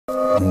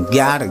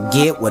Gotta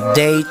get what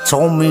they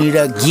told me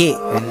to get.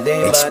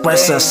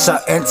 Express a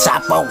certain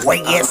type of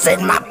way, it's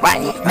in my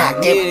brain. I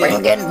get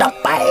bringing the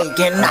bag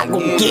and I go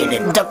get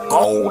it the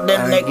gold.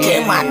 And they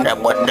came out there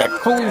with the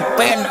hoop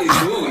and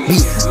I be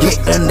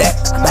getting that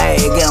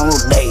bag all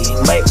day.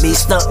 Baby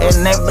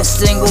starting every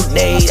single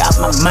day out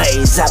my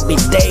maze. I be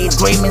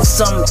daydreaming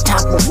some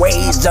type of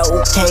ways,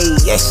 okay,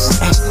 yes.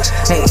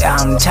 Hey,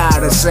 I'm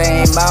tired of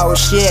same old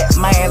shit,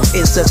 man.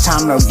 It's the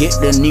time to get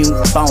the new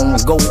phone,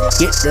 go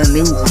get the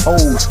new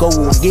hoes, go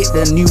get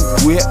the new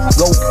whip,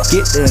 go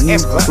get the new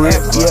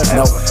grip, you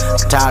know. I'm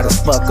tired of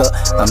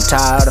I'm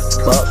tired of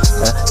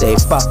they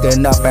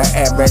fucking up and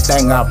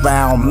everything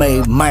around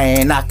me,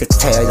 man. I could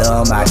tell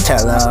them, I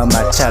tell them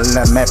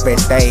every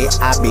day.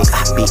 I be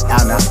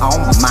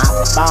on my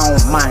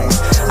phone, man.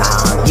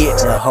 I get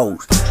the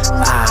hoes,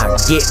 I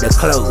get the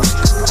clothes,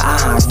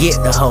 I get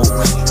the hoes,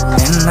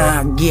 and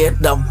I get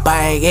the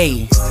bag,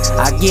 hey.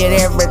 I get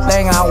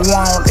everything I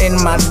want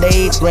in my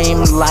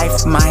daydream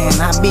life, man.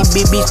 I be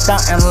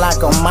stunting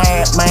like a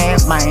madman,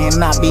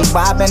 man. I be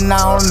vibing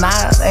all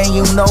night, and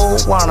you know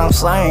what I'm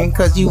saying,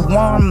 cause you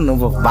wanna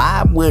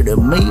vibe with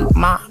me,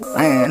 my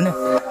man.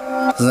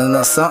 In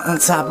a certain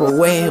type of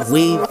way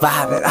we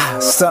vibing,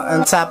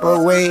 certain type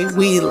of way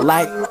we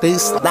like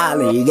this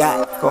style. You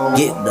got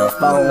get the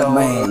phone,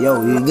 man.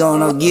 Yo, you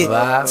gonna get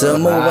to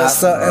move a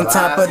certain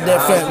type of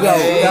different. Yo,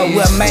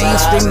 with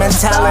mainstream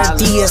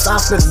mentality is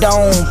off the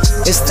dome.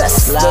 It's the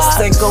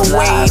single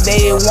way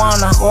they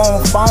wanna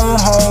phone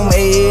home.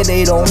 Hey,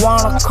 they don't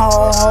wanna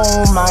call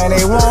home, man.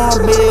 They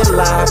wanna be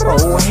like,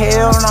 oh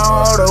hell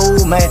no,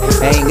 though, man.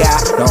 Ain't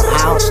got no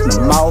house no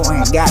more,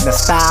 ain't got the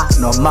style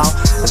no more.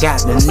 I got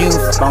the new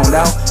phone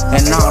though,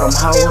 and all them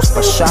hoes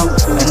for sure.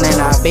 And then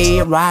I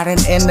be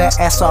riding in the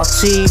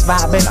SRT,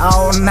 vibing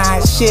all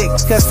night shit,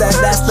 cause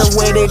that's the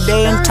way they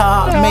done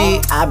taught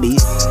me. I be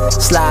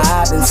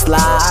sliding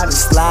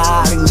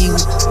you,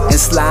 and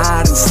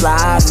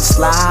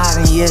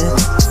sliding you.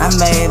 I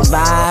made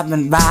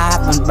vibing,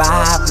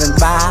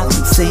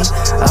 see.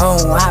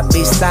 Oh, I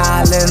be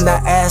styling the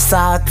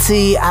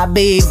SRT, I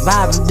be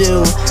vibing,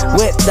 dude,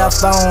 with the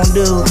phone,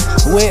 dude,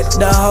 with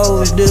the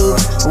hoes, dude,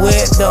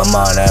 with the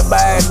money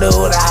bag, dude.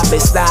 I be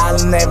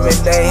styling every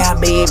day, I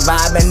be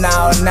vibing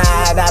all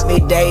night, I be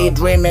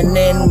daydreaming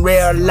in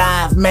real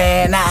life,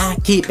 man. I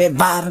keep it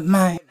vibing,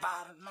 man.